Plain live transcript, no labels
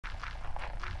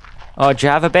Oh, do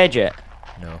you have a bed yet?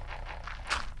 No.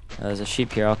 There's a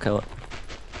sheep here, I'll kill it.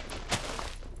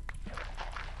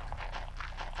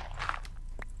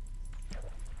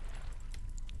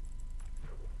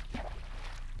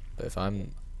 But if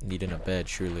I'm needing a bed,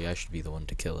 surely I should be the one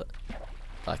to kill it.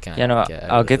 I can't Yeah, no, get out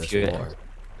I'll of give this you it. water.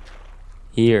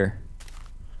 Here.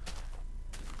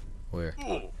 Where?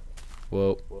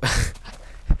 Whoa.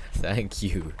 Thank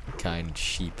you, kind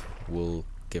sheep wool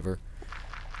giver.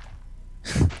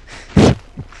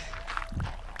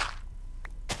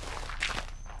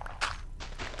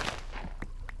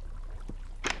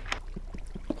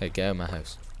 Hey, get out of my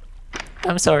house.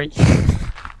 I'm sorry.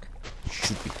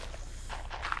 Shoot me.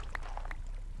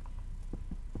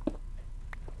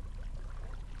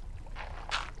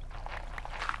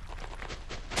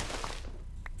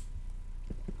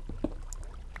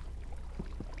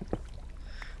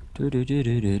 Do do do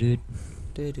do do do.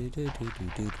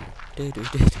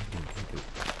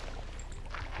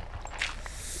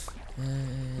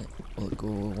 Will it go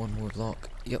one more block?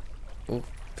 Yep. Oh,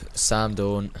 Sam,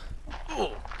 don't.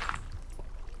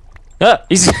 Ah,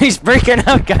 he's breaking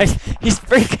out, guys. He's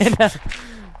breaking out.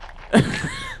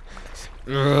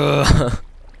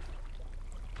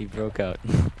 He broke out.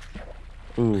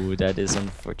 Ooh, that is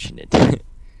unfortunate.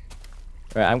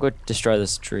 Right, I'm going to destroy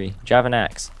this tree. Do you have an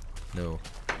axe? No.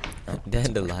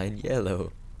 Dandelion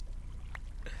yellow.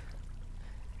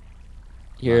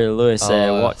 Here, Lewis.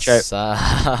 Watch out. Sam.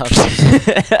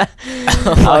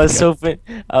 I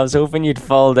was hoping you'd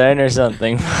fall down or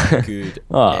something. Good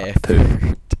Oh,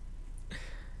 effort.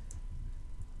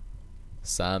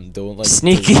 Sam, don't like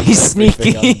Sneaky, to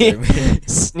leave everything under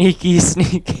me.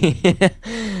 sneaky.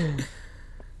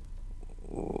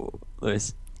 Ooh,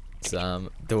 Lewis. Sam,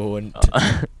 don't.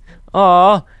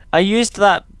 Oh, I used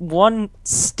that one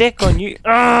stick on you.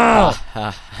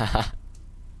 Ah!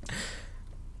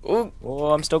 Oh,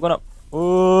 Oh, I'm still going up.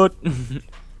 Oh.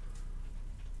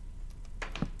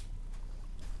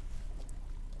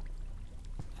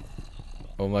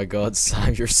 oh my god,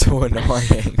 Sam, you're so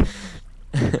annoying.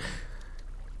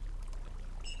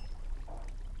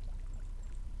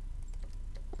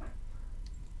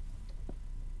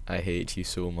 I hate you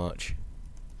so much.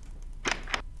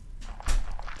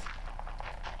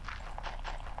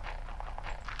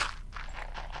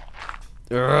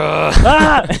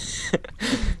 Ah!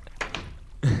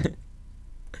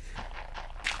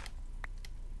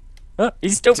 Oh,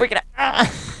 he's still freaking out.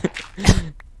 Ah!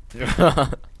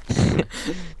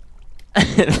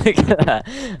 Look at that.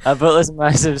 I built this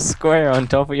massive square on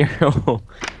top of your hole.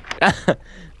 That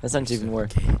sounds even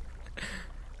worse.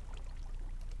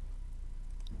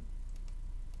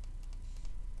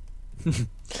 Okay.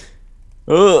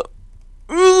 Oh.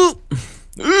 Ooh.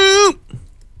 Ooh.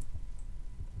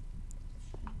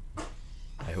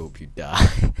 I hope you die.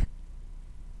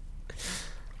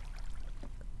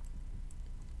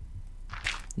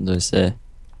 There's I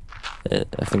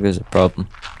think there's a problem.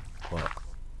 What?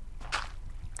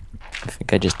 I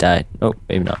think I just died. Oh,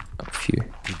 maybe not. Oh, phew.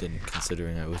 You didn't,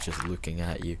 considering I was just looking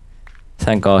at you.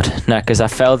 Thank God. Nah, because I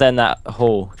fell down that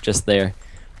hole just there.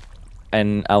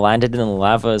 And I landed in the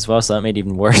lava as well, so that made it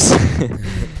even worse.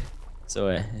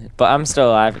 So, but I'm still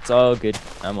alive. It's all good.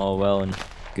 I'm all well and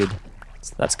good.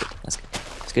 So that's good. That's good.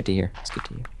 It's good to hear. It's good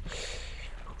to hear.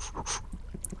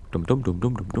 Dum dum dum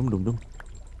dum dum dum dum dum.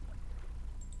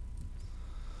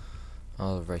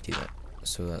 Alrighty then.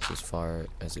 So that's as far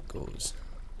as it goes.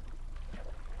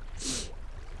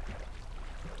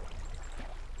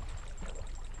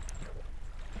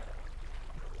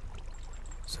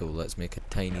 So let's make a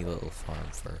tiny little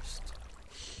farm first.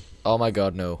 Oh my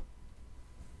god, no.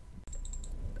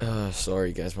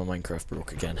 Sorry guys, my Minecraft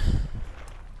broke again.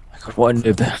 I got one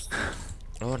noob.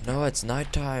 Oh no, it's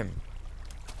nighttime.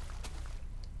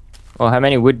 Well, how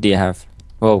many wood do you have?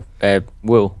 Well,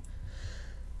 wool.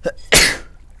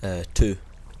 2.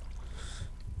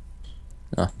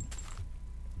 Oh.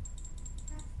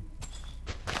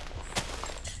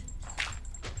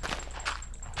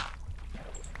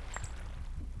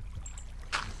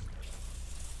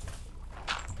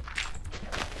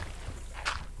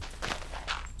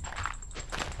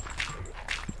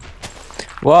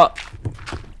 What?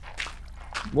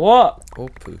 What? Oh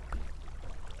poo.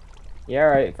 Yeah,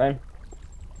 alright, fine.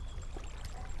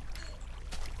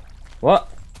 What?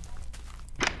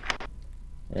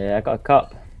 Yeah, I got a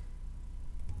cup.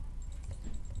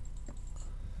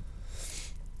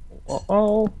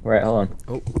 Oh, right, hold on.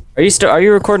 Oh. Are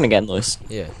you recording again, Lewis?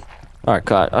 Yeah. Alright,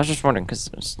 God, I was just wondering,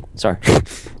 sorry.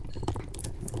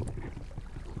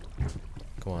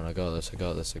 Come on, I got this, I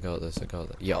got this, I got this, I got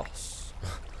this. Yes.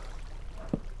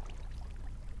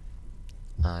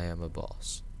 I am a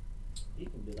boss. You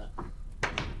can do that.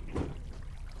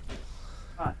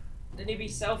 Ah, didn't he be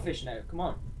selfish now? Come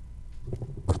on.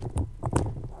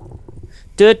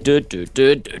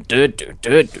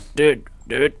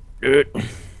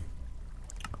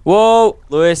 Whoa,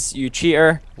 Lewis, you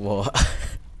cheater. What?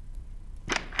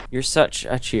 You're such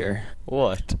a cheater.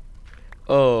 What?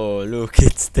 Oh, look,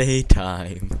 it's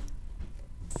daytime.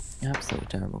 You're absolutely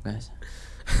terrible, guys.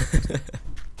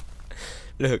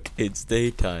 Look, it's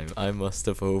daytime. I must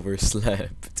have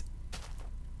overslept.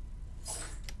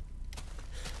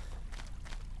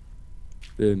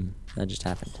 Boom. That just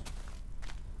happened.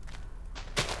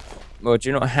 Well, do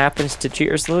you know what happens to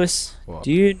cheaters, Lewis? What?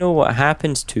 Do you know what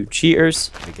happens to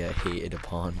cheaters? They get hated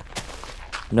upon.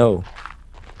 No.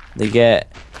 They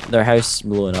get their house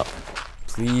blown up.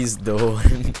 Please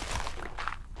don't.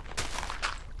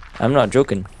 I'm not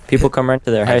joking. People come around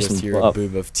to their I house just and hear blow a up.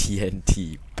 boom of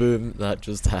TNT. Boom, that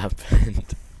just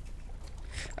happened.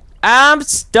 I'm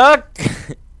stuck!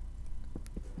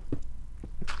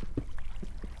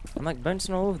 I'm like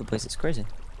bouncing all over the place. It's crazy.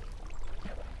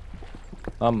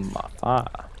 Ah.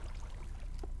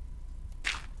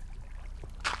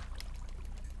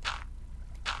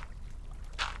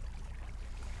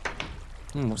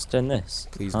 What's doing this?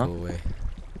 Please Huh? go away.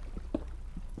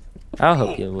 I'll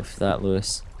help you with that,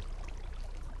 Lewis.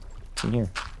 What's in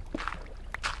here?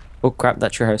 Oh crap,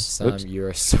 that's your house. Sam, Oops. you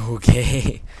are so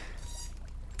gay.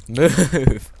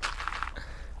 Move.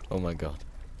 Oh my god.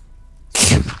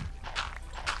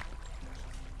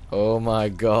 Oh my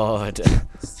god.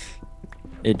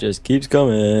 It just keeps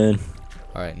coming.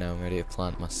 Alright, now I'm ready to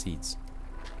plant my seeds.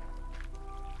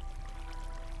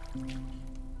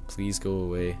 Please go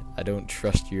away. I don't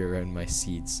trust you around my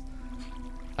seeds.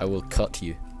 I will cut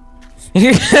you.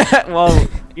 Well,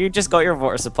 you just got your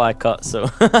water supply cut, so.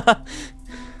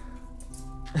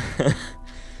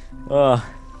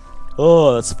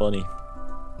 Oh, that's funny.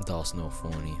 That's not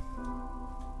funny.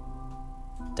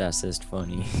 That's just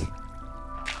funny.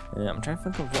 Yeah, I'm trying to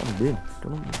think of what I'm doing.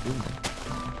 Don't know what I'm doing.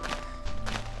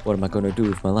 What am I gonna do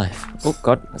with my life? Oh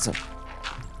god, that's a.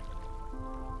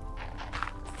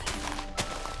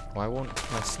 Why won't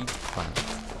my seeds plant?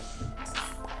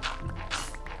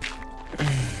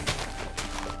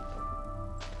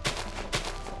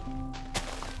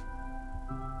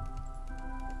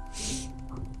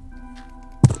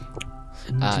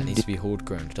 Ah, it needs to be hold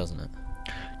ground, doesn't it?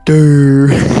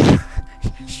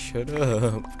 Shut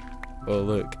up. Oh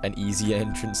look, an easy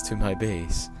entrance to my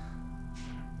base.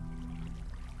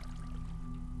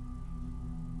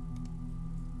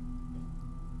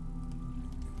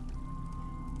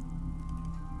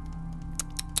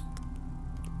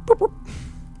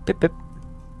 Pip pip.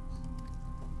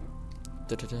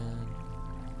 Da-da-da.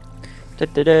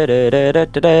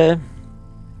 Da-da-da-da-da-da-da.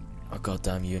 Oh god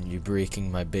damn you, and you're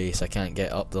breaking my base. I can't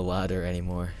get up the ladder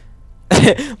anymore.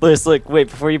 Lewis, look, wait,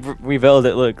 before you rebuild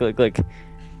it, look. Look.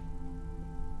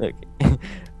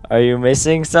 Are you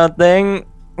missing something?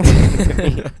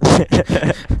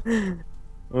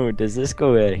 Oh, does this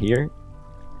go here?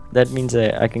 That means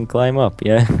I can climb up,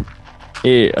 yeah?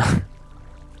 Yeah.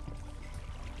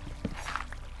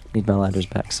 Need my ladders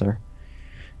back, sir.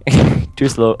 Too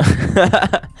slow.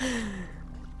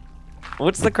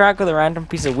 What's the crack with a random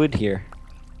piece of wood here?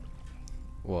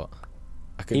 What?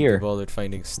 I couldn't Here. be bothered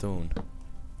finding stone.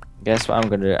 Guess what I'm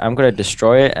gonna do? I'm gonna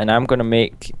destroy it and I'm gonna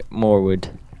make more wood.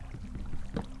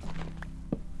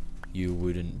 You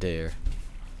wouldn't dare.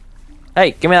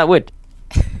 Hey, give me that wood.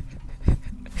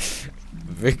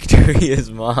 Victory is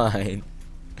mine.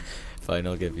 Fine,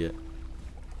 I'll give you it.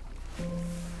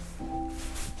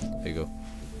 There you go.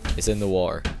 It's in the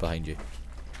water behind you.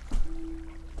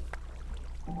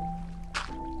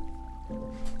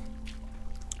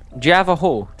 Do you have a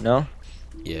hole? No?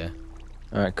 Yeah,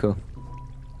 Alright, cool.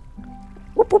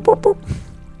 Whoop, whoop, whoop, whoop.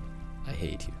 I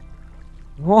hate you.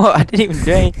 What? I didn't even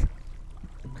do anything.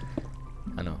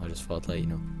 I know, I just thought that, you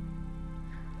know.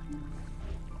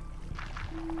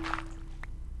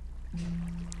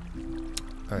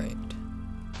 Alright.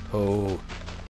 Oh,